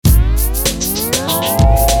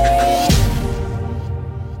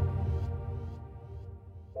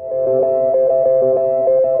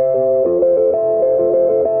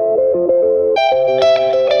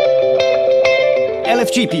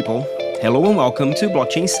BFG people, hello and welcome to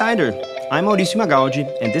Blockchain Insider. I'm Mauricio Magaldi,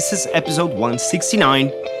 and this is episode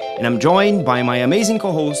 169, and I'm joined by my amazing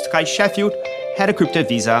co-host, Kai Sheffield, head of crypto at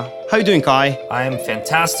Visa. How you doing, Kai? I am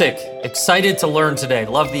fantastic. Excited to learn today.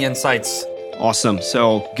 Love the insights. Awesome.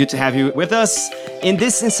 So good to have you with us. In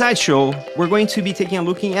this Insight Show, we're going to be taking a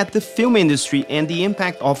look at the film industry and the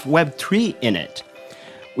impact of web3 in it.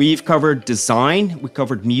 We've covered design, we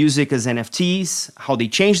covered music as NFTs, how they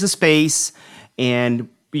change the space, and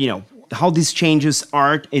how this changes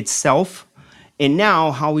art itself, and now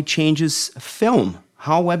how it changes film,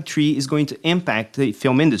 how Web3 is going to impact the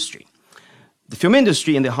film industry. The film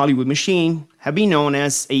industry and the Hollywood machine have been known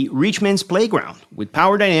as a rich man's playground, with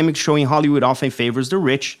power dynamics showing Hollywood often favors the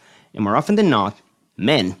rich, and more often than not,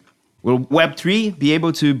 men. Will Web3 be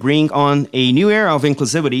able to bring on a new era of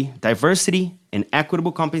inclusivity, diversity, and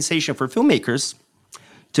equitable compensation for filmmakers?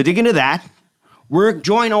 To dig into that, we're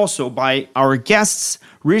joined also by our guests,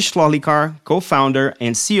 Rish Lawlikar, co-founder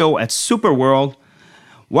and CEO at Superworld.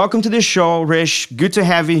 Welcome to the show, Rish. Good to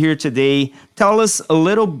have you here today. Tell us a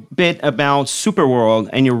little bit about Superworld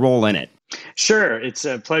and your role in it. Sure. It's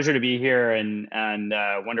a pleasure to be here and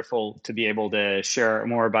wonderful to be able to share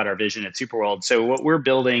more about our vision at Superworld. So what we're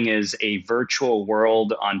building is a virtual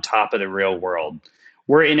world on top of the real world.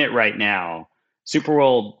 We're in it right now.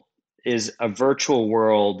 Superworld is a virtual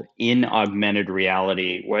world in augmented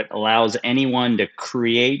reality, what allows anyone to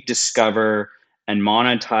create, discover, and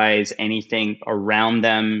monetize anything around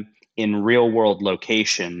them in real world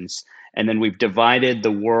locations. And then we've divided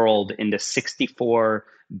the world into 64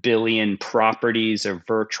 billion properties of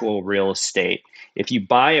virtual real estate. If you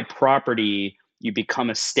buy a property, you become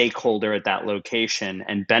a stakeholder at that location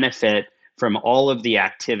and benefit from all of the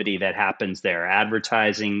activity that happens there: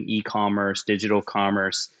 advertising, e-commerce, digital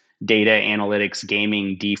commerce, data analytics,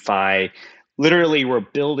 gaming, DeFi. Literally, we're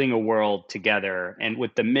building a world together and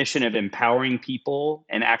with the mission of empowering people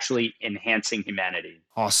and actually enhancing humanity.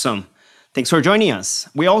 Awesome. Thanks for joining us.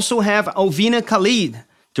 We also have Alvina Khalid,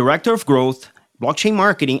 Director of Growth, Blockchain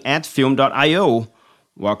Marketing at Film.io.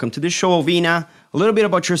 Welcome to the show, Alvina. A little bit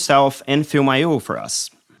about yourself and Film.io for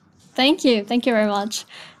us. Thank you. Thank you very much.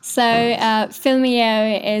 So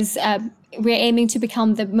Film.io is, we're aiming to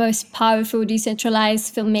become the most powerful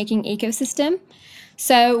decentralized filmmaking ecosystem.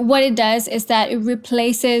 So what it does is that it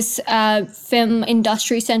replaces film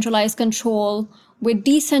industry centralized control with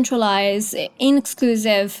decentralized,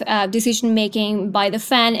 exclusive decision-making by the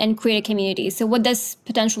fan and creator community. So what this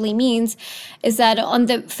potentially means is that on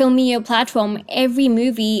the Film.io platform, every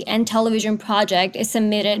movie and television project is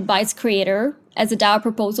submitted by its creator as a DAO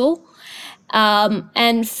proposal.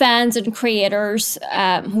 And fans and creators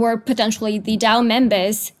who are potentially the DAO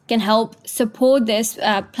members can help support this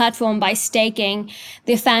platform by staking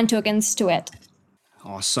their fan tokens to it.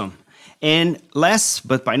 Awesome. And last,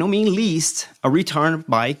 but by no means least, a return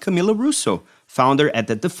by Camila Russo, founder at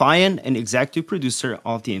The Defiant and executive producer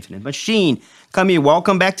of The Infinite Machine. Camila,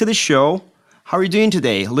 welcome back to the show. How are you doing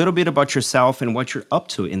today? A little bit about yourself and what you're up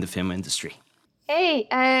to in the film industry. Hey,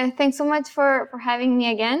 thanks so much for having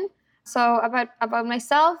me again. So about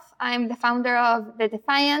myself, I'm the founder of The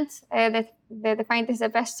Defiant. The Defiant is the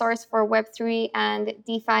best source for Web3 and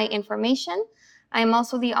DeFi information. I'm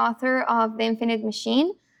also the author of The Infinite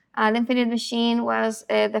Machine. The Infinite Machine was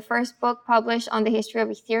the first book published on the history of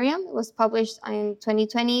Ethereum. It was published in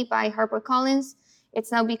 2020 by HarperCollins.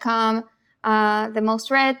 It's now become the most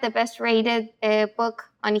read, the best rated book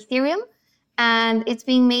on Ethereum. And it's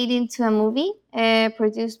being made into a movie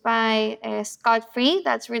produced by Scott Free.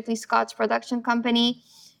 That's Ridley Scott's production company,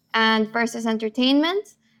 and Versus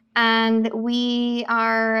Entertainment. And we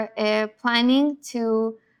are planning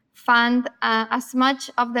to fund as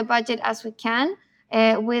much of the budget as we can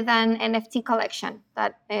with an NFT collection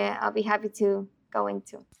that I'll be happy to go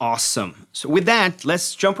into. Awesome. So with that,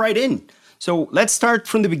 let's jump right in. So let's start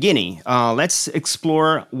from the beginning. Let's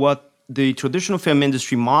explore what the traditional film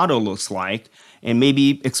industry model looks like, and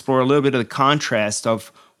maybe explore a little bit of the contrast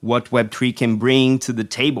of what Web3 can bring to the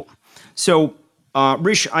table. So,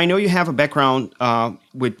 Rish, I know you have a background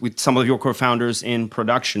with some of your co-founders in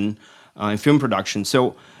production, in film production.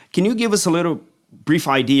 So can you give us a little brief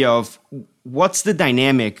idea of what's the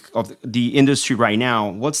dynamic of the industry right now?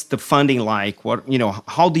 What's the funding like?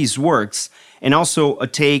 How these works? And also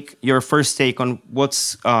your first take on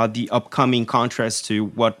what's the upcoming contrast to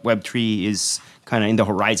what Web3 is kind of in the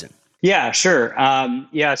horizon. Yeah, sure.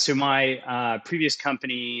 So my previous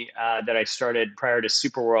company that I started prior to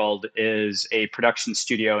Superworld is a production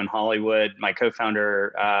studio in Hollywood. My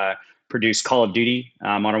co-founder produced Call of Duty,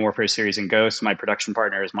 Modern Warfare series, and Ghost. My production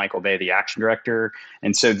partner is Michael Bay, the action director.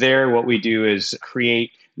 And so there, what we do is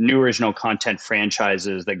create new original content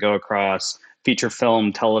franchises that go across feature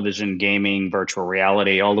film, television, gaming, virtual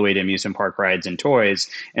reality, all the way to amusement park rides and toys.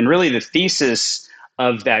 And really the thesis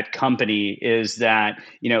of that company is that,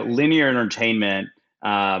 linear entertainment,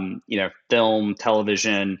 film,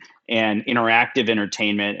 television, and interactive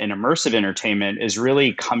entertainment and immersive entertainment is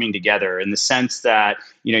really coming together in the sense that,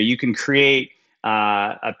 you can create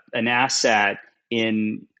an asset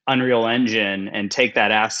in Unreal Engine and take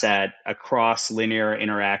that asset across linear,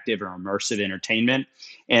 interactive, or immersive entertainment,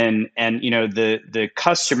 and the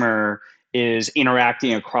customer is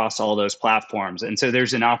interacting across all those platforms, and so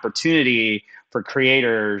there's an opportunity for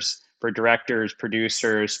creators, for directors,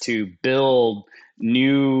 producers to build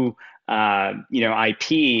new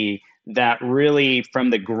IP that really from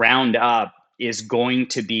the ground up is going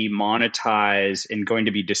to be monetized and going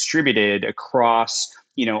to be distributed across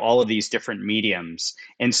all of these different mediums.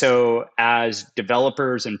 And so as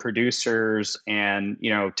developers and producers and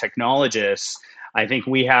technologists, I think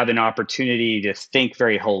we have an opportunity to think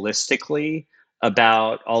very holistically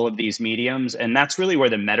about all of these mediums. And that's really where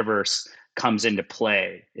the metaverse comes into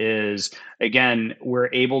play. Is again, we're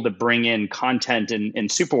able to bring in content in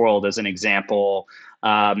Superworld as an example,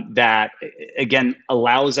 that again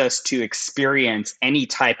allows us to experience any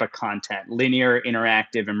type of content, linear,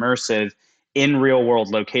 interactive, immersive, in real world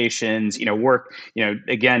locations, work,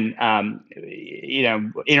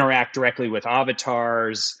 interact directly with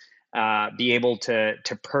avatars, be able to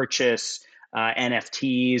purchase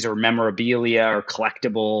NFTs or memorabilia or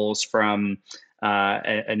collectibles from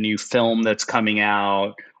a new film that's coming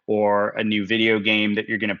out, or a new video game that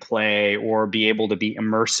you're going to play, or be able to be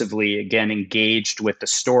immersively, again, engaged with the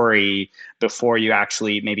story before you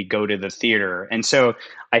actually maybe go to the theater. And so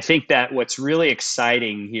I think that what's really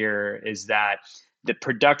exciting here is that the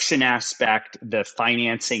production aspect, the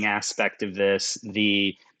financing aspect of this,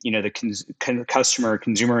 the customer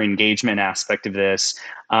consumer engagement aspect of this,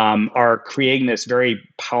 are creating this very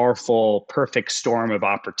powerful, perfect storm of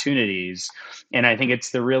opportunities. And I think it's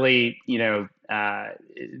the really, the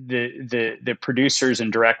producers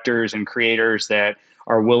and directors and creators that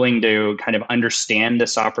are willing to kind of understand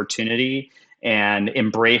this opportunity and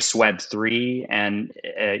embrace Web3 and,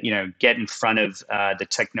 get in front of the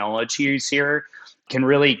technologies here, can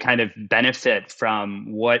really kind of benefit from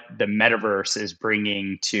what the metaverse is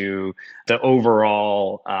bringing to the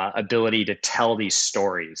overall ability to tell these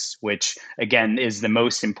stories, which again is the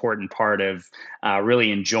most important part of really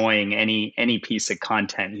enjoying any piece of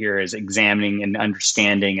content here, is examining and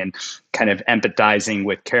understanding and kind of empathizing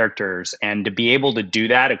with characters. And to be able to do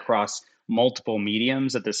that across multiple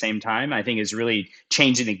mediums at the same time, I think is really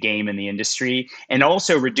changing the game in the industry, and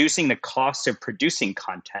also reducing the cost of producing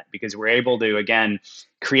content, because we're able to, again,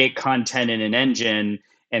 create content in an engine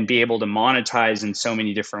and be able to monetize in so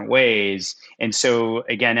many different ways. And so,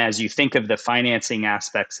 again, as you think of the financing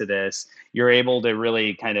aspects of this, you're able to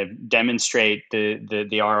really kind of demonstrate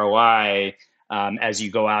the ROI as you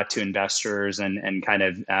go out to investors and kind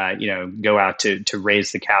of go out to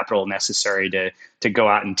raise the capital necessary to go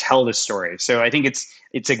out and tell the story. So I think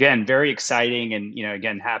it's again very exciting, and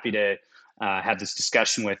again happy to have this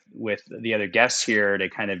discussion with the other guests here to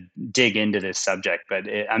kind of dig into this subject. But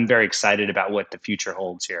I'm very excited about what the future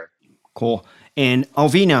holds here. Cool. And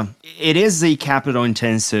Alvina, it is a capital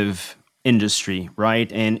intensive industry, right?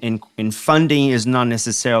 And funding is not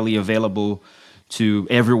necessarily available to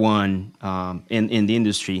everyone in the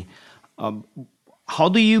industry. How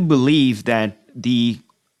do you believe that the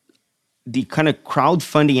kind of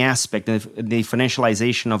crowdfunding aspect, the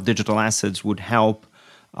financialization of digital assets would help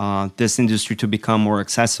this industry to become more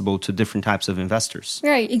accessible to different types of investors?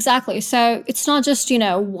 Right, exactly. So it's not just,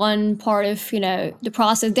 one part of, the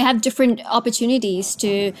process. They have different opportunities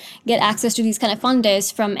to get access to these kind of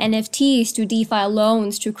funders, from NFTs to DeFi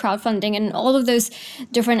loans to crowdfunding, and all of those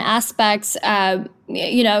different aspects.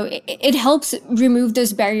 It helps remove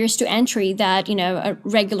those barriers to entry that, a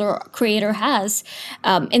regular creator has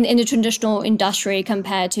in the traditional industry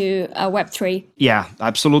compared to Web3. Yeah,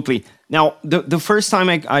 absolutely. Now, the first time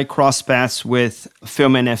I crossed paths with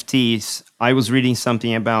film NFTs, I was reading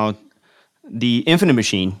something about the Infinite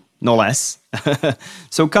Machine, no less.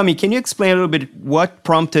 So, Kami, can you explain a little bit what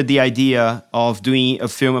prompted the idea of doing a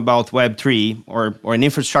film about Web3 or an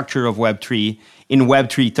infrastructure of Web3 in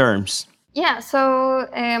Web3 terms? Yeah, so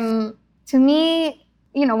to me,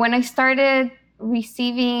 when I started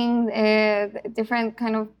receiving different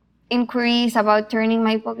kind of inquiries about turning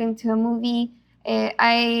my book into a movie,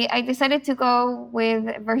 I decided to go with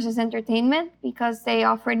Versus Entertainment because they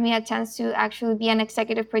offered me a chance to actually be an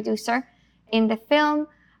executive producer in the film.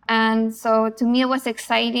 And so to me, it was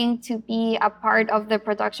exciting to be a part of the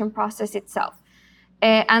production process itself.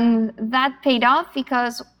 And that paid off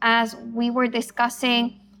because as we were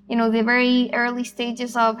discussing, the very early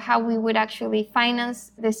stages of how we would actually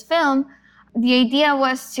finance this film, the idea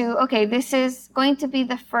was okay, this is going to be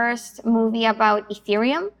the first movie about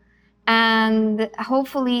Ethereum. And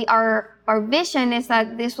hopefully our vision is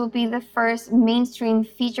that this will be the first mainstream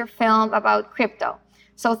feature film about crypto.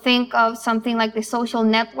 So think of something like The Social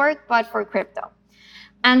Network, but for crypto.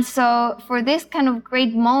 And so for this kind of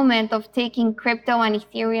great moment of taking crypto and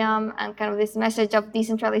Ethereum and kind of this message of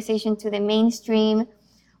decentralization to the mainstream,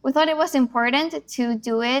 we thought it was important to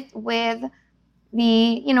do it with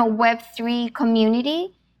the Web3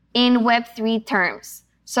 community in Web3 terms.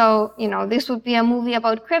 So, this would be a movie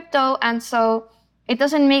about crypto. And so it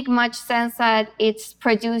doesn't make much sense that it's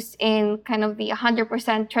produced in kind of the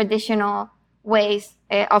 100% traditional ways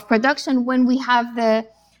of production when we have the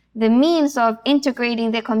means of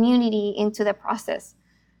integrating the community into the process.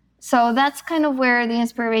 So that's kind of where the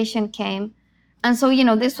inspiration came. And so,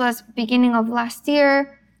 this was beginning of last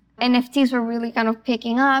year. NFTs were really kind of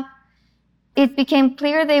picking up. It became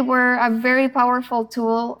clear they were a very powerful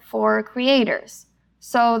tool for creators.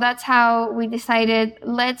 So that's how we decided,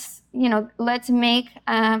 let's make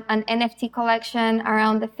an NFT collection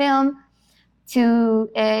around the film to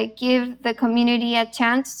give the community a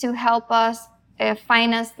chance to help us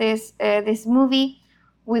finance this movie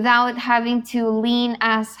without having to lean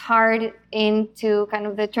as hard into kind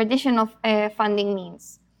of the traditional funding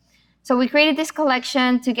means. So we created this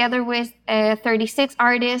collection together with 36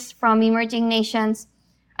 artists from emerging nations.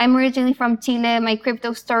 I'm originally from Chile. My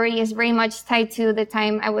crypto story is very much tied to the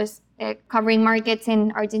time I was covering markets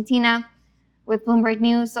in Argentina with Bloomberg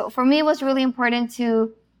News. So for me, it was really important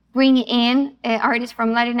to bring in artists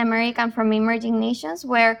from Latin America and from emerging nations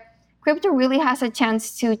where crypto really has a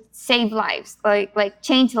chance to save lives, like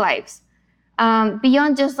change lives.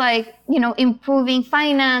 Beyond just improving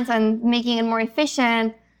finance and making it more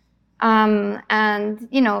efficient, and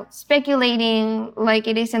speculating like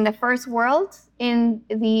it is in the first world. In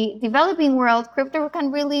the developing world, crypto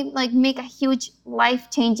can really make a huge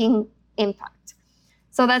life-changing impact.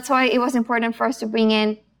 So that's why it was important for us to bring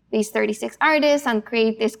in these 36 artists and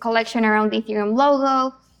create this collection around the Ethereum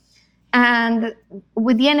logo. And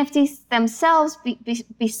with the NFTs themselves,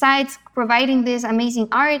 besides providing this amazing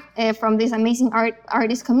art from this amazing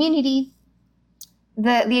artist community,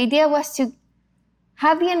 the idea was to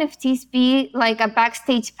have the NFTs be like a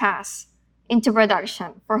backstage pass into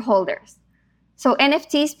production for holders. So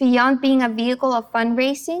NFTs, beyond being a vehicle of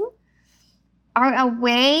fundraising, are a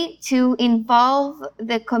way to involve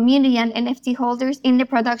the community and NFT holders in the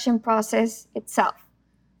production process itself.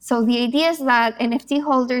 So the idea is that NFT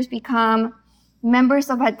holders become members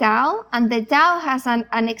of a DAO, and the DAO has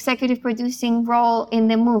an executive producing role in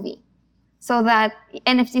the movie, so that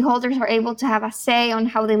NFT holders are able to have a say on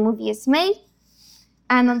how the movie is made.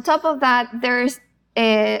 And on top of that, there's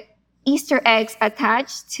Easter eggs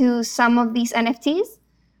attached to some of these NFTs,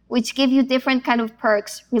 which give you different kind of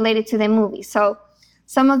perks related to the movie. So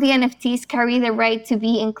some of the NFTs carry the right to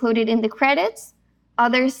be included in the credits.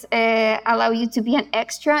 Others allow you to be an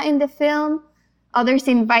extra in the film. Others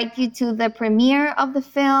invite you to the premiere of the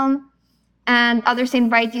film. And others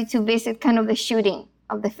invite you to visit kind of the shooting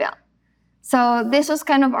of the film. So this was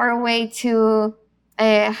kind of our way to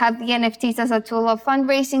have the NFTs as a tool of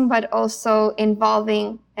fundraising, but also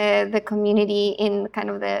involving the community in kind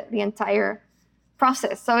of the entire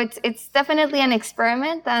process. So it's definitely an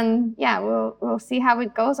experiment, and yeah, we'll see how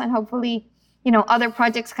it goes, and hopefully, other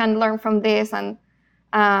projects can learn from this,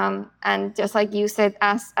 and just like you said,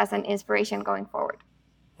 as an inspiration going forward.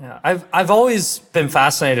 Yeah, I've always been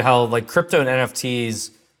fascinated how crypto and NFTs,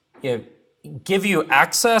 give you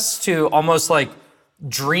access to almost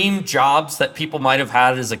dream jobs that people might have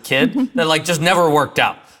had as a kid that just never worked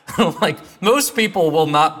out. Most people will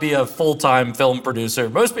not be a full-time film producer.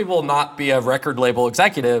 Most people will not be a record label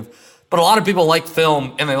executive, but a lot of people like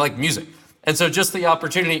film and they like music. And so just the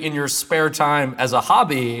opportunity in your spare time as a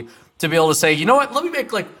hobby to be able to say, you know what, let me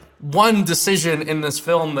make one decision in this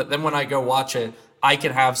film that then when I go watch it, I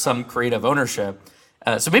can have some creative ownership.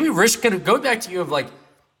 So maybe Rish, can go back to you of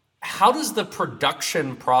how does the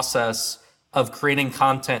production process of creating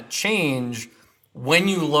content change when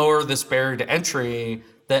you lower this barrier to entry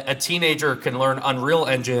that a teenager can learn Unreal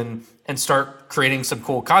Engine and start creating some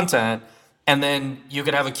cool content, and then you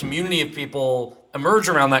could have a community of people emerge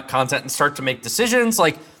around that content and start to make decisions?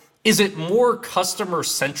 Is it more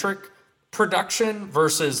customer-centric production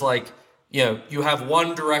versus you have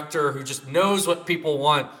one director who just knows what people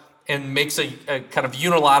want and makes a kind of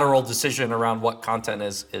unilateral decision around what content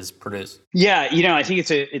is produced. Yeah, I think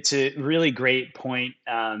it's a really great point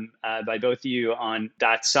by both of you on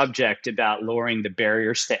that subject about lowering the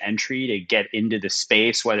barriers to entry to get into the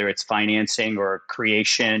space, whether it's financing or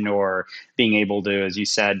creation or being able to, as you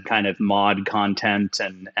said, kind of mod content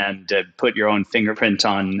and put your own fingerprint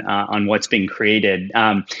on what's being created.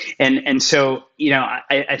 And so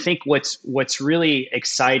I think what's really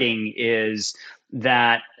exciting is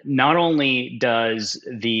that not only does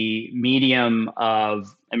the medium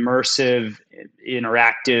of immersive,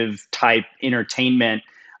 interactive type entertainment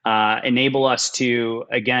enable us to,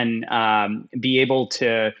 again, be able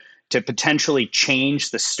to potentially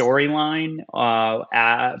change the storyline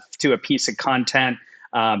to a piece of content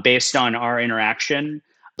based on our interaction.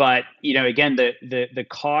 But, again, the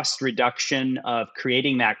cost reduction of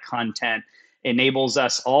creating that content enables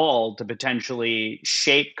us all to potentially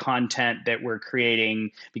shape content that we're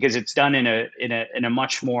creating because it's done in a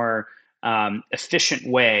much more efficient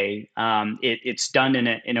way. It's done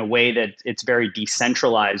in a way that it's very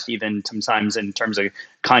decentralized, even sometimes in terms of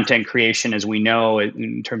content creation, as we know,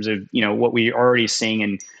 in terms of what we're already seeing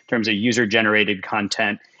in terms of user generated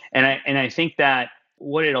content. And I think that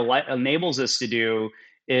what it enables us to do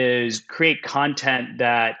is create content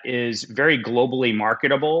that is very globally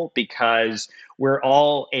marketable because we're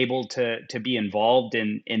all able to be involved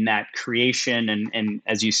in that creation and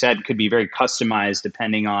as you said, could be very customized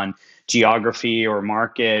depending on geography or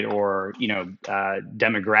market or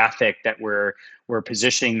demographic that we're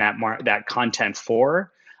positioning that content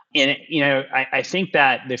for. And I think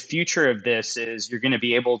that the future of this is you're going to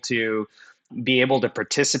be able to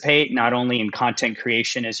participate not only in content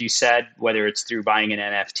creation, as you said, whether it's through buying an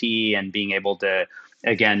NFT and being able to,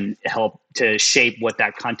 again, help to shape what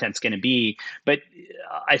that content's going to be. But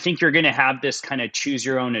I think you're going to have this kind of choose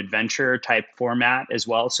your own adventure type format as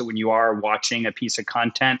well. So when you are watching a piece of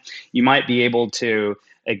content, you might be able to,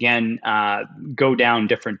 again, go down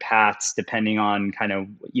different paths depending on kind of,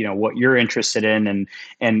 what you're interested in.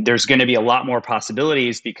 And there's going to be a lot more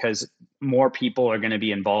possibilities because more people are going to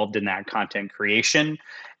be involved in that content creation.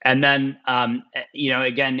 And then,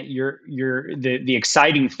 again, the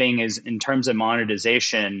exciting thing is in terms of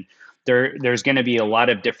monetization, there's going to be a lot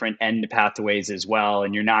of different end pathways as well.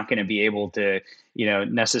 And you're not going to be able to,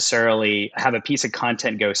 necessarily have a piece of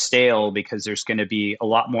content go stale because there's going to be a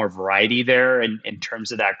lot more variety there in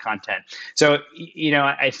terms of that content. So,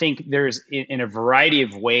 I think there's in a variety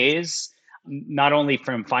of ways, not only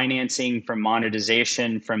from financing, from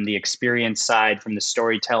monetization, from the experience side, from the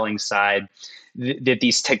storytelling side, that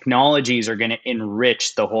these technologies are going to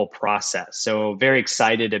enrich the whole process. So very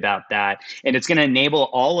excited about that. And it's going to enable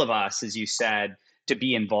all of us, as you said, to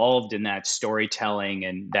be involved in that storytelling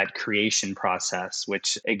and that creation process,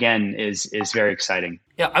 which again is very exciting.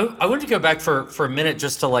 Yeah, I wanted to go back for a minute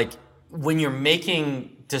just to when you're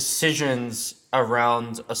making decisions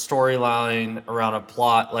around a storyline, around a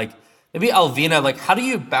plot, maybe Alvina, how do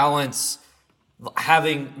you balance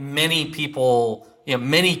having many people,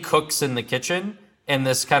 many cooks in the kitchen and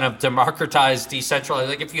this kind of democratized,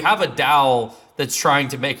 decentralized, if you have a DAO that's trying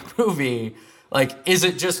to make a movie, is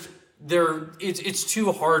it just it's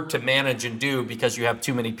too hard to manage and do because you have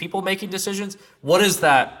too many people making decisions? What is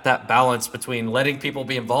that balance between letting people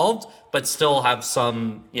be involved but still have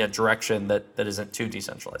some direction that isn't too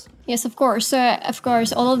decentralized? Yes, of course. So, of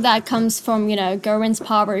course, all of that comes from, governance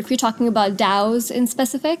power. If you're talking about DAOs in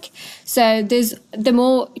specific, so the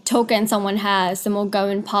more tokens someone has, the more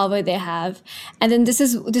government power they have. And then this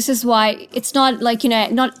is why it's not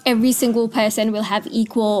not every single person will have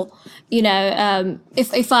equal,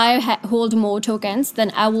 if I hold more tokens,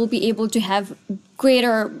 then I will be able to have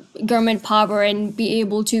greater government power and be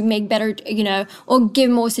able to make better, or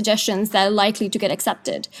give more suggestions that are likely to get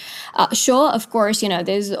accepted. Sure, of course,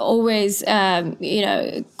 there's always,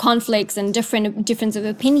 conflicts and difference of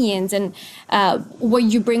opinions and what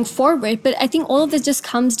you bring forward. But I think all of this just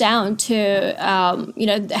comes down to,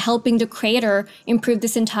 helping the creator improve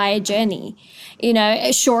this entire journey.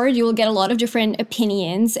 Sure, you will get a lot of different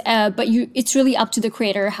opinions, but it's really up to the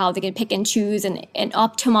creator how they can pick and choose and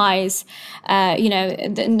optimize,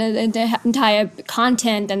 the entire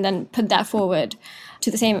content and then put that forward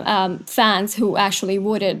to the same fans who actually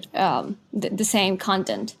voted the same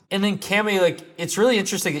content. And then Cami, it's really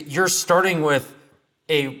interesting that you're starting with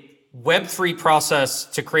a Web3 process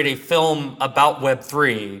to create a film about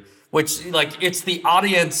Web3, which it's the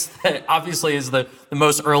audience that obviously is the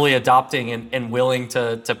most early adopting and willing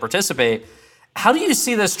to participate. How do you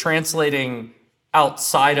see this translating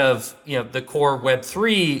outside of the core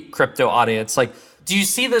Web3 crypto audience? Do you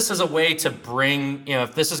see this as a way to bring,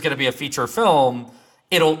 if this is going to be a feature film,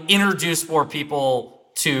 it'll introduce more people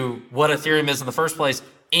to what Ethereum is in the first place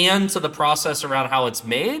and to the process around how it's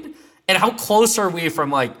made? And how close are we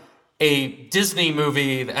from like a Disney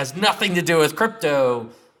movie that has nothing to do with crypto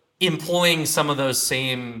employing some of those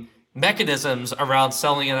same mechanisms around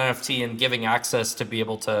selling an NFT and giving access to be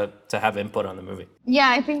able to have input on the movie? Yeah,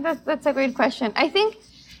 I think that's a great question. I think,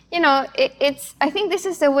 I think this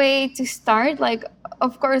is the way to start. Like,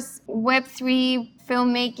 of course, Web3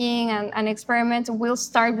 filmmaking and experiments will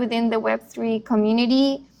start within the Web3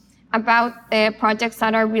 community about projects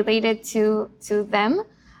that are related to them.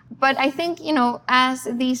 But I think, as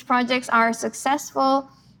these projects are successful,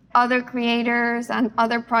 other creators and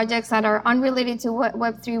other projects that are unrelated to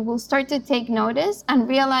Web3 will start to take notice and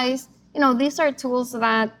realize, these are tools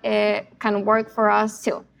that can work for us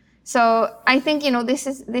too. So I think, this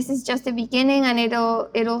is just the beginning, and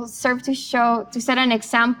it'll serve to set an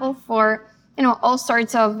example for, all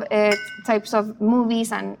sorts of types of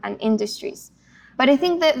movies and industries. But I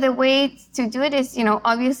think that the way to do it is,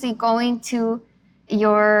 obviously going to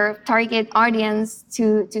your target audience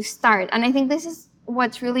to start. And I think this is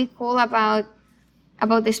what's really cool about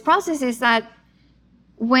this process is that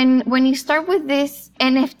when you start with this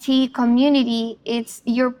NFT community,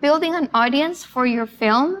 you're building an audience for your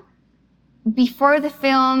film before the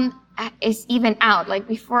film is even out, like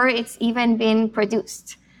before it's even been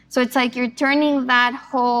produced. So it's like you're turning that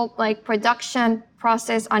whole like production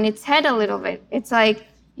process on its head a little bit. It's like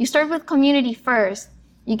you start with community first,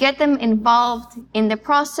 you get them involved in the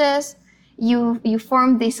process, you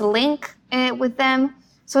form this link with them,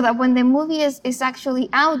 so that when the movie is actually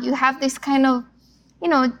out, you have this kind of,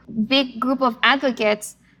 big group of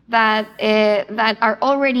advocates that are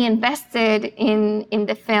already invested in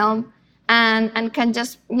the film and can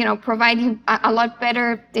just, provide you a lot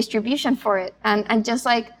better distribution for it and just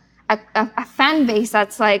like a fan base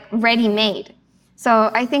that's like ready-made. So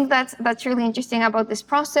I think that's really interesting about this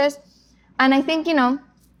process. And I think,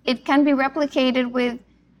 it can be replicated with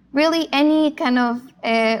really any kind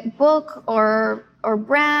of book or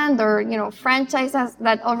brand or, franchise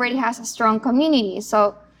that already has a strong community.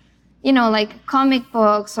 So, like comic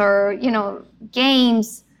books or,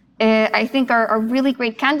 games, I think are really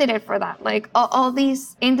great candidate for that. Like all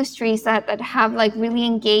these industries that have like really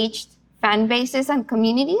engaged fan bases and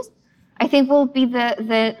communities, I think will be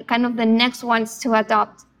the kind of the next ones to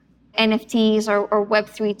adopt NFTs or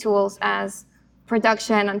Web3 tools as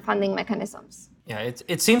production and funding mechanisms. Yeah,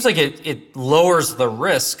 it seems like it lowers the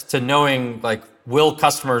risk to knowing like, will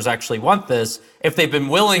customers actually want this? If they've been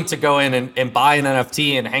willing to go in and buy an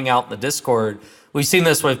NFT and hang out in the Discord. We've seen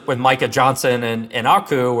this with Micah Johnson and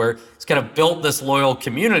Aku, where it's kind of built this loyal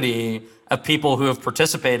community of people who have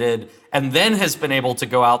participated and then has been able to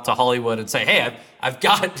go out to Hollywood and say, hey, I've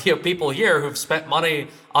got people here who've spent money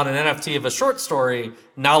on an NFT of a short story.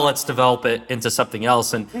 Now let's develop it into something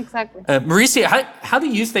else. And exactly. Mauricio, how do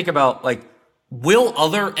you think about like, will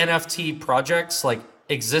other NFT projects like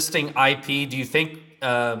existing IP, do you think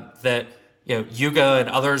that Yuga and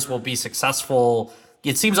others will be successful?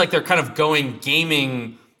 It seems like they're kind of going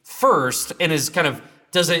gaming first, and is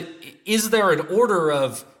there an order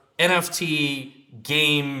of NFT,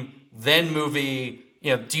 game, then movie?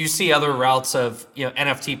 Do you see other routes of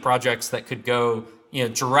NFT projects that could go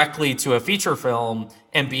directly to a feature film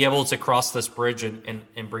and be able to cross this bridge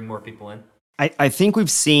and bring more people in? I think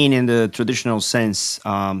we've seen in the traditional sense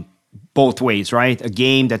both ways, right? A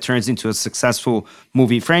game that turns into a successful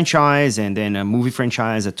movie franchise, and then a movie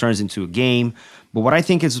franchise that turns into a game. But what I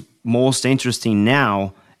think is most interesting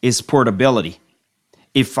now is portability.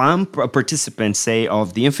 If I'm a participant, say,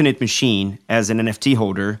 of the Infinite Machine as an NFT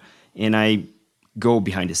holder, and I go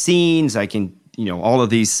behind the scenes, I can, all of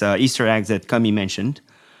these Easter eggs that Cami mentioned,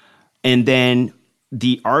 and then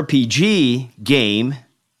the RPG game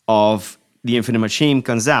of the Infinite Machine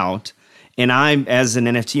comes out, and I, as an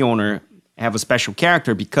NFT owner, have a special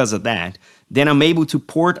character because of that, then I'm able to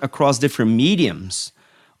port across different mediums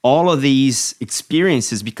all of these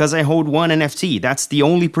experiences because I hold one NFT. That's the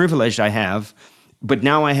only privilege I have. But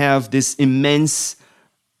now I have this immense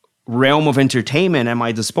realm of entertainment at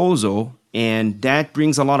my disposal, and that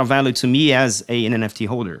brings a lot of value to me as an NFT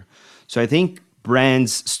holder. So I think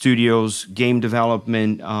brands, studios, game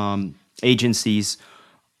development agencies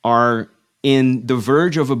are in the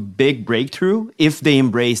verge of a big breakthrough if they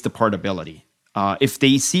embrace the portability. If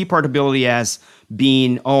they see portability as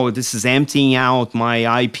being, this is emptying out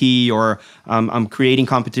my IP, or I'm creating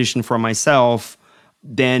competition for myself,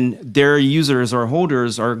 then their users or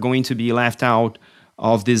holders are going to be left out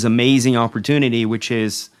of this amazing opportunity, which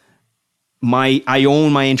is I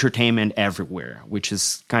own my entertainment everywhere, which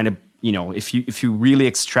is kind of, if you really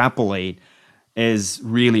extrapolate, is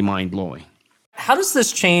really mind-blowing. How does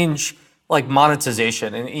this change like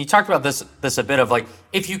monetization? And you talked about this a bit of like,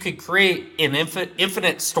 if you could create an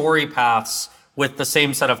infinite story paths with the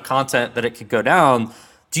same set of content that it could go down,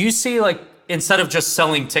 do you see like, instead of just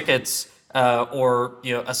selling tickets or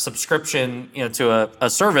a subscription to a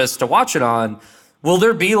service to watch it on, will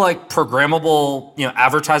there be like programmable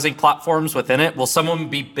advertising platforms within it? Will someone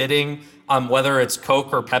be bidding on whether it's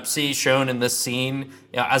Coke or Pepsi shown in this scene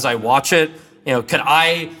as I watch it? Could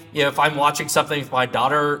I, if I'm watching something with my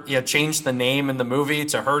daughter, change the name in the movie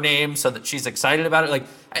to her name so that she's excited about it? Like,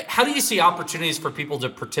 how do you see opportunities for people to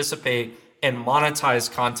participate and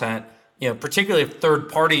monetize content, particularly if third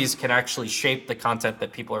parties can actually shape the content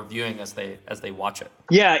that people are viewing as they watch it?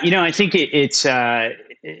 Yeah, I think it's as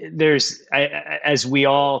we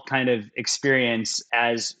all kind of experience,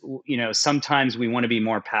 as sometimes we want to be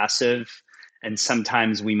more passive, and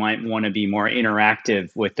sometimes we might want to be more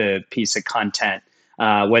interactive with a piece of content,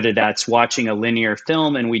 whether that's watching a linear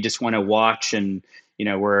film and we just want to watch and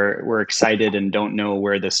we're excited and don't know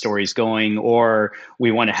where the story's going, or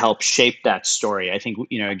we want to help shape that story. I think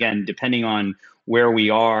again, depending on where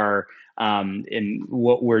we are in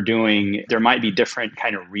what we're doing, there might be different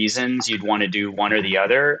kind of reasons you'd want to do one or the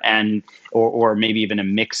other, and or maybe even a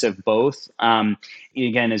mix of both.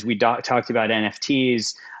 Again, as we talked about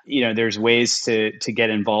NFTs, there's ways to get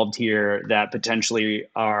involved here that potentially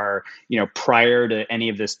are, prior to any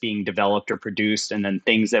of this being developed or produced, and then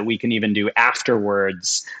things that we can even do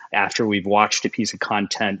afterwards, after we've watched a piece of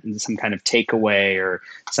content and some kind of takeaway or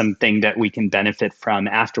something that we can benefit from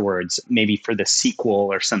afterwards, maybe for the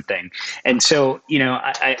sequel or something. And so,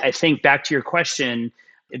 I think back to your question,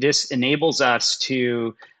 this enables us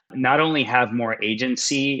to not only have more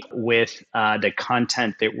agency with the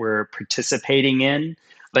content that we're participating in,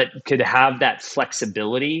 but could have that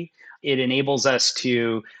flexibility. It enables us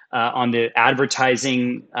to, on the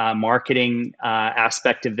advertising, marketing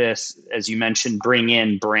aspect of this, as you mentioned, bring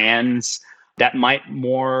in brands that might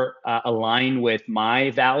more align with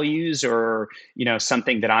my values, or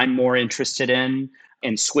something that I'm more interested in,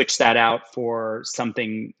 and switch that out for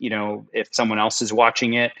something, if someone else is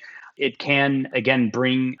watching it. It can, again,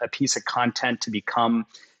 bring a piece of content to become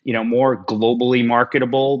more globally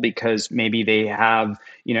marketable, because maybe they have,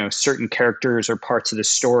 certain characters or parts of the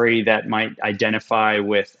story that might identify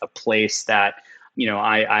with a place that,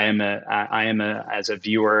 I am as a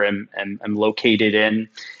viewer am located in.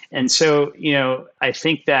 And so, I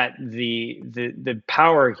think that the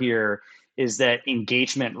power here is that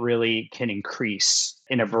engagement really can increase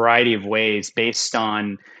in a variety of ways based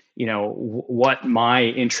on, what my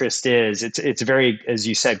interest is. It's very, as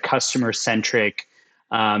you said, customer centric.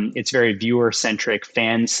 It's very viewer centric,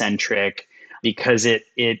 fan centric, because it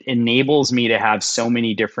enables me to have so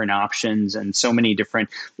many different options and so many different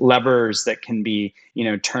levers that can be,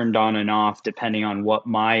 turned on and off depending on what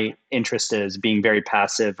my interest is, being very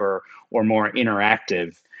passive or more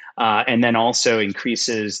interactive. And then also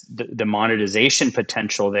increases the monetization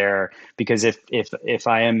potential there, because if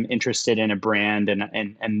I am interested in a brand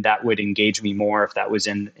and that would engage me more if that was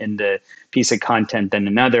in the piece of content than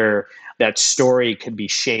another, that story could be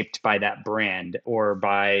shaped by that brand or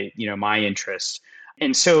by my interest.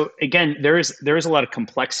 And so again, there is a lot of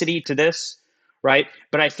complexity to this, right?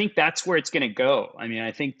 But I think that's where it's going to go. I mean,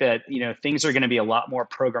 I think that things are going to be a lot more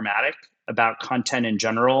programmatic about content in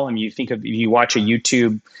general. I mean, you watch a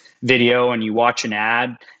YouTube video and you watch an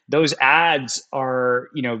ad, those ads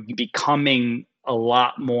are becoming a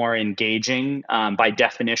lot more engaging by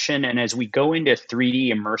definition. And as we go into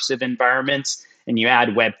 3D immersive environments, and you add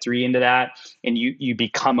web3 into that, and you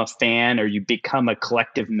become a fan or you become a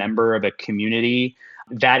collective member of a community,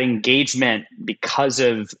 that engagement, because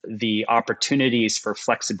of the opportunities for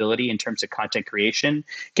flexibility in terms of content creation,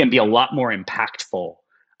 can be a lot more impactful.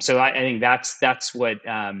 So I think that's what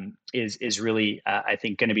is really, I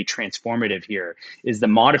think, going to be transformative here, is the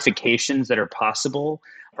modifications that are possible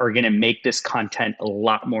are going to make this content a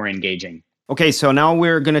lot more engaging. Okay, so now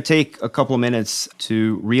we're going to take a couple of minutes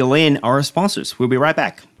to reel in our sponsors. We'll be right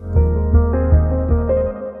back.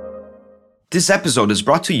 This episode is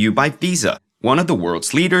brought to you by Visa, one of the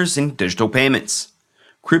world's leaders in digital payments.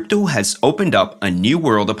 Crypto has opened up a new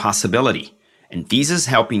world of possibility, and Visa's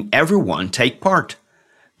helping everyone take part.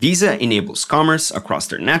 Visa enables commerce across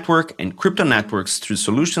their network and crypto networks through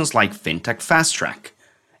solutions like FinTech Fast Track,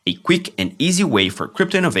 a quick and easy way for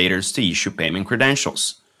crypto innovators to issue payment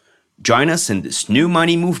credentials. Join us in this new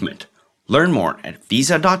money movement. Learn more at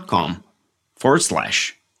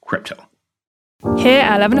visa.com/crypto. Here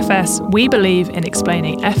at 11FS, we believe in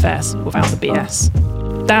explaining FS without the BS.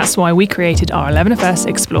 That's why we created our 11FS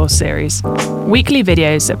Explores series. Weekly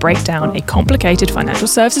videos that break down a complicated financial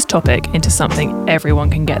services topic into something everyone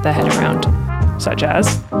can get their head around. Such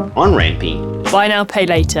as on-ramping, buy now, pay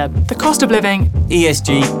later, the cost of living,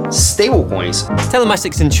 ESG, stablecoins,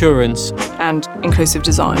 telematics insurance, and inclusive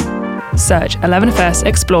design. Search 11FS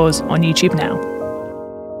Explores on YouTube now.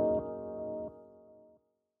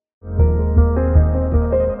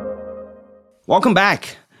 Welcome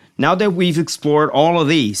back. Now that we've explored all of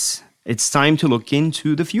these, it's time to look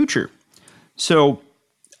into the future. So,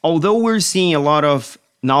 although we're seeing a lot of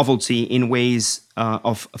novelty in ways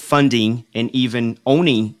of funding and even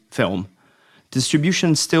owning film,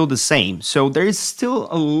 distribution's still the same. So there is still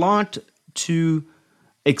a lot to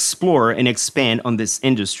explore and expand on this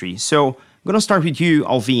industry. So I'm going to start with you,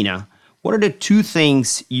 Alvina. What are the two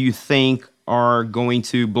things you think are going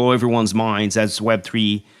to blow everyone's minds as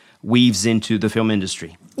Web3 weaves into the film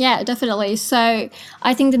industry? Yeah, definitely. So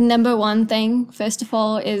I think the number one thing, first of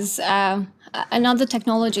all, is another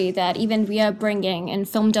technology that even we are bringing in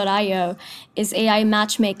film.io is AI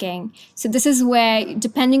matchmaking. So this is where,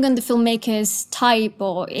 depending on the filmmaker's type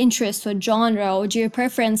or interest or genre or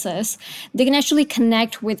geo-preferences, they can actually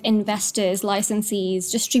connect with investors,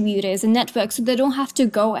 licensees, distributors, and networks, so they don't have to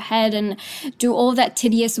go ahead and do all that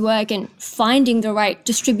tedious work in finding the right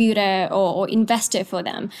distributor or investor for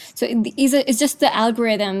them. So it's just the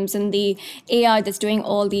algorithms and the AI that's doing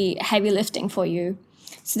all the heavy lifting for you.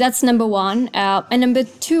 So that's number one. And number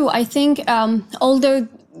two, I think although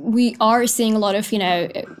we are seeing a lot of,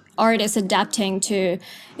 artists adapting to,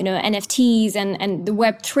 NFTs and the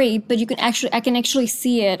Web3, but I can actually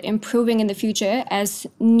see it improving in the future as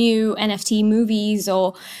new NFT movies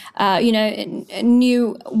or,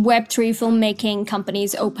 new Web3 filmmaking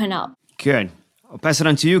companies open up. Good. I'll pass it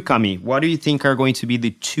on to you, Kami. What do you think are going to be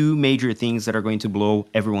the two major things that are going to blow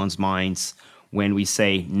everyone's minds when we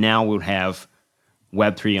say now we'll have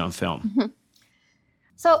Web3 on film? Mm-hmm.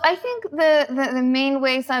 So I think the main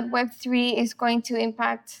ways that Web3 is going to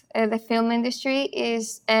impact the film industry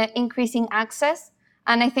is increasing access.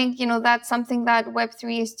 And I think, that's something that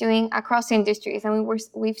Web3 is doing across industries. I mean,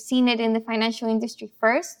 we've seen it in the financial industry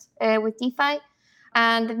first with DeFi.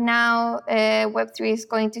 And now Web3 is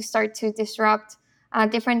going to start to disrupt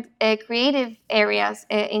different creative areas,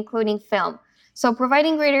 including film. So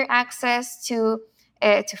providing greater access to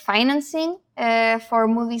financing for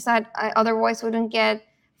movies that otherwise wouldn't get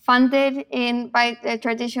funded by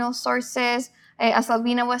traditional sources. As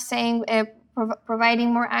Alvina was saying,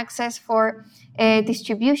 providing more access for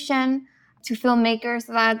distribution to filmmakers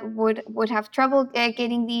that would have trouble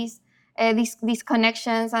getting these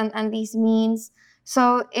connections and these means.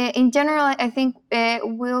 So in general, I think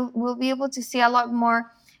we'll be able to see a lot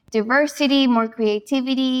more diversity, more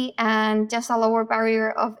creativity, and just a lower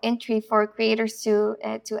barrier of entry for creators to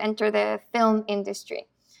enter the film industry.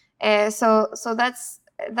 So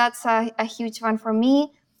that's a huge one for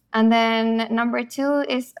me. And then number two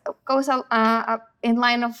goes in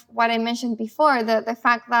line of what I mentioned before, the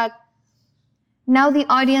fact that now the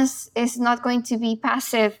audience is not going to be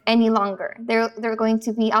passive any longer. They're going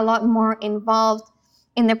to be a lot more involved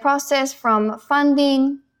in the process, from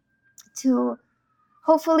funding to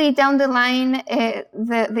hopefully down the line,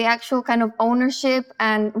 the actual kind of ownership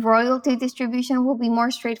and royalty distribution will be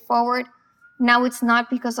more straightforward. Now it's not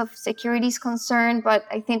because of security's concern, but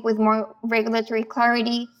I think with more regulatory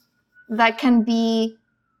clarity, that can be,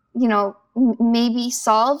 maybe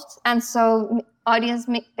solved. And so audience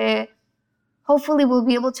hopefully will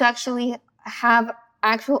be able to actually have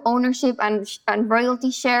actual ownership and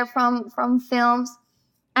royalty share from films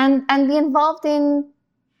and be involved in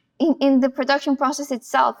the production process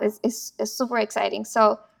itself is super exciting.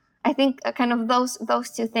 So I think kind of those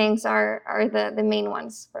two things are the main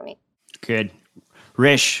ones for me. Good.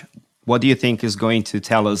 Rish, what do you think is going to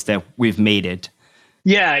tell us that we've made it?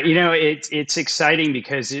 Yeah, it's exciting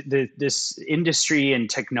because this industry and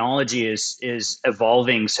technology is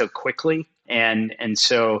evolving so quickly, and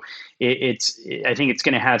so I think it's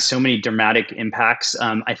going to have so many dramatic impacts.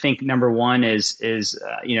 I think number one is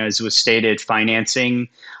as was stated, financing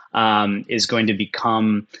is going to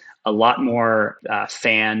become a lot more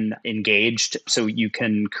fan engaged, so you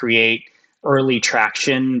can create early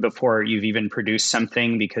traction before you've even produced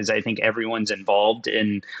something, because I think everyone's involved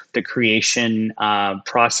in the creation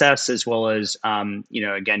process, as well as,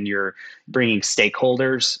 again, you're bringing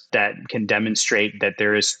stakeholders that can demonstrate that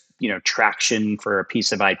there is, traction for a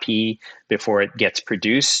piece of IP before it gets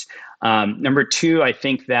produced. Number two, I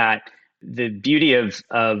think that the beauty of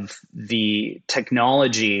the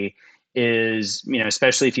technology is,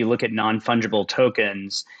 especially if you look at non-fungible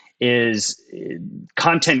tokens, is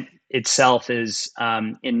content itself is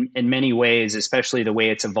in many ways, especially the way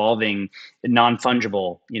it's evolving,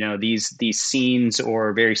 non-fungible. These scenes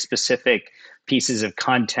or very specific pieces of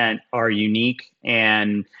content are unique,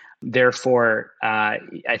 and therefore I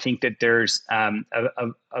think that there's a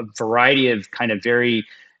variety of kind of very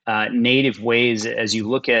native ways as you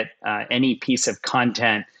look at any piece of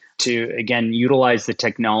content to, again, utilize the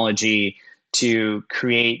technology to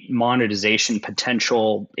create monetization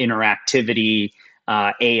potential, interactivity,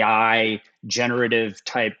 AI, generative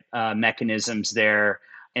type mechanisms there.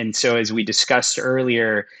 And so as we discussed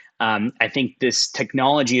earlier, I think this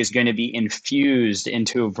technology is going to be infused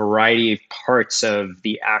into a variety of parts of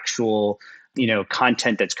the actual,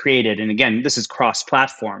 content that's created. And again, this is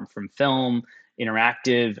cross-platform, from film,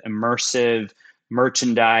 interactive, immersive,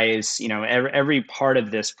 merchandise. Every part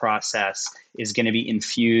of this process is going to be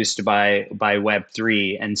infused by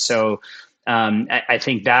Web3. And so I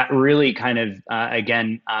think that really kind of,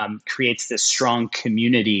 creates this strong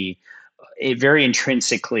community, very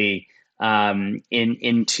intrinsically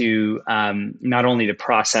into not only the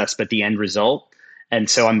process, but the end result. And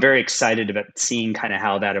so I'm very excited about seeing kind of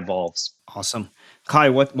how that evolves. Awesome. Kai,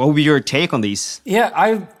 what would be your take on these? Yeah,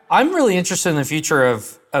 I'm really interested in the future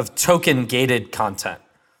of token gated content.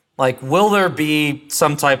 Like, will there be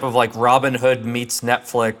some type of like Robinhood meets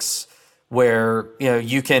Netflix where,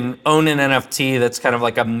 you can own an NFT that's kind of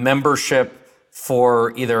like a membership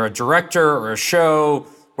for either a director or a show,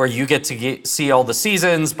 where you get to see all the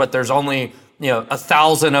seasons, but there's only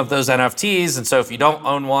 1,000 of those NFTs, and so if you don't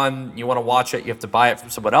own one, you want to watch it, you have to buy it from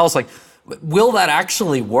someone else. Like, will that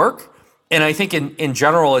actually work? And I think in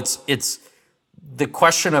general, it's the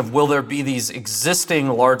question of, will there be these existing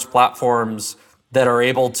large platforms that are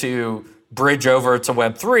able to bridge over to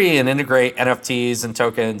Web3 and integrate NFTs and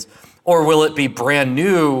tokens, or will it be brand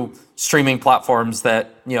new streaming platforms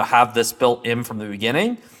that have this built in from the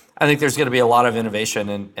beginning? I think there's going to be a lot of innovation,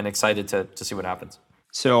 and excited to see what happens.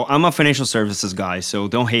 So I'm a financial services guy, so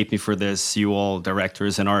don't hate me for this, you all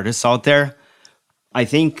directors and artists out there. I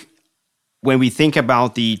think when we think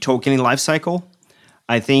about the tokening lifecycle,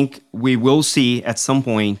 I think we will see at some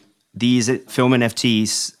point these film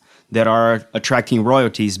NFTs that are attracting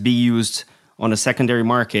royalties be used on a secondary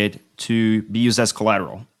market to be used as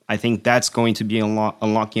collateral. I think that's going to be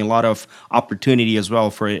unlocking a lot of opportunity as well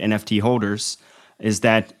for NFT holders, is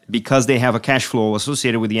that because they have a cash flow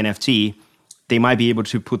associated with the NFT, they might be able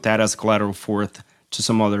to put that as collateral forth to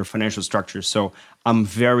some other financial structures. So I'm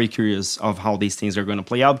very curious of how these things are going to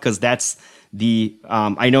play out, because that's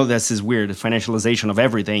I know this is weird, the financialization of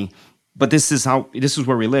everything, but this is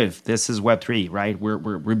where we live. This is Web3, right?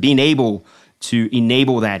 We're being able to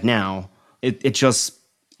enable that now. It just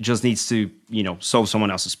needs to, solve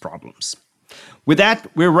someone else's problems. With that,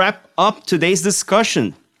 we wrap up today's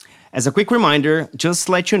discussion. As a quick reminder, just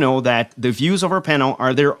to let you know that the views of our panel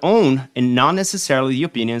are their own and not necessarily the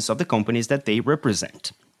opinions of the companies that they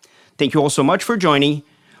represent. Thank you all so much for joining.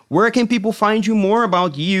 Where can people find you more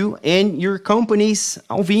about you and your companies,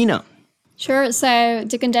 Alvina? Sure. So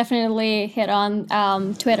you can definitely hit on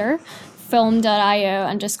Twitter,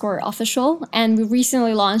 film.io_official. And we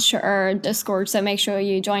recently launched our Discord, so make sure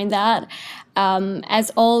you join that.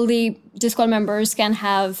 As all the Discord members can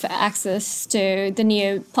have access to the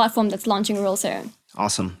new platform that's launching real soon.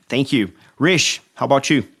 Awesome. Thank you. Rish, how about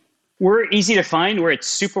you? We're easy to find. We're at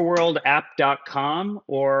superworldapp.com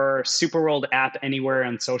or Superworld App anywhere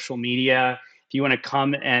on social media. If you want to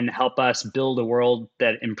come and help us build a world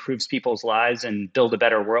that improves people's lives and build a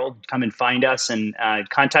better world, come and find us and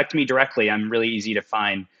contact me directly. I'm really easy to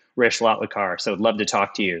find, Rish Latlakar. So I'd love to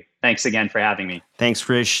talk to you. Thanks again for having me. Thanks,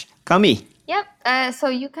 Rish. Kami. Yep. So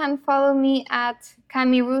you can follow me at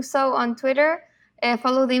Cami Russo on Twitter.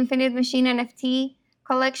 Follow the Infinite Machine NFT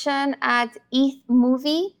collection at ETH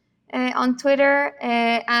Movie on Twitter,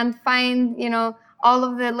 and find all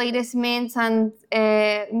of the latest mints and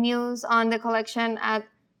news on the collection at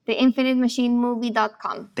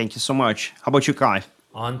theinfinitemachinemovie.com. Thank you so much. How about you, Kai?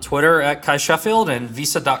 On Twitter at Kai Sheffield and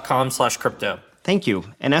visa.com/crypto. Thank you.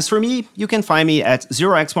 And as for me, you can find me at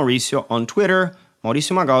 0xmauricio on Twitter,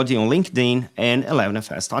 Mauricio Magaldi on LinkedIn, and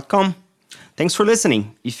 11fs.com. Thanks for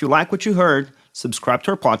listening. If you like what you heard, subscribe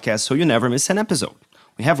to our podcast so you never miss an episode.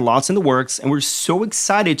 We have lots in the works, and we're so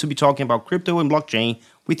excited to be talking about crypto and blockchain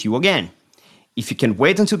with you again. If you can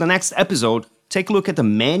wait until the next episode, take a look at the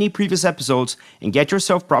many previous episodes and get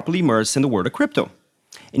yourself properly immersed in the world of crypto.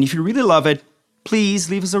 And if you really love it,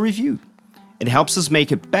 please leave us a review. It helps us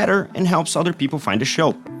make it better and helps other people find the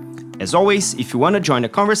show. As always, if you want to join the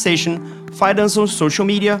conversation, find us on social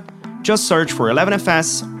media. Just search for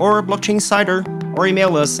 11FS or Blockchain Insider, or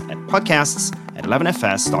email us at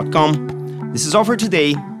podcasts@11fs.com. This is all for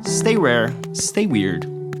today. stay rare, stay weird.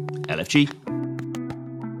 LFG.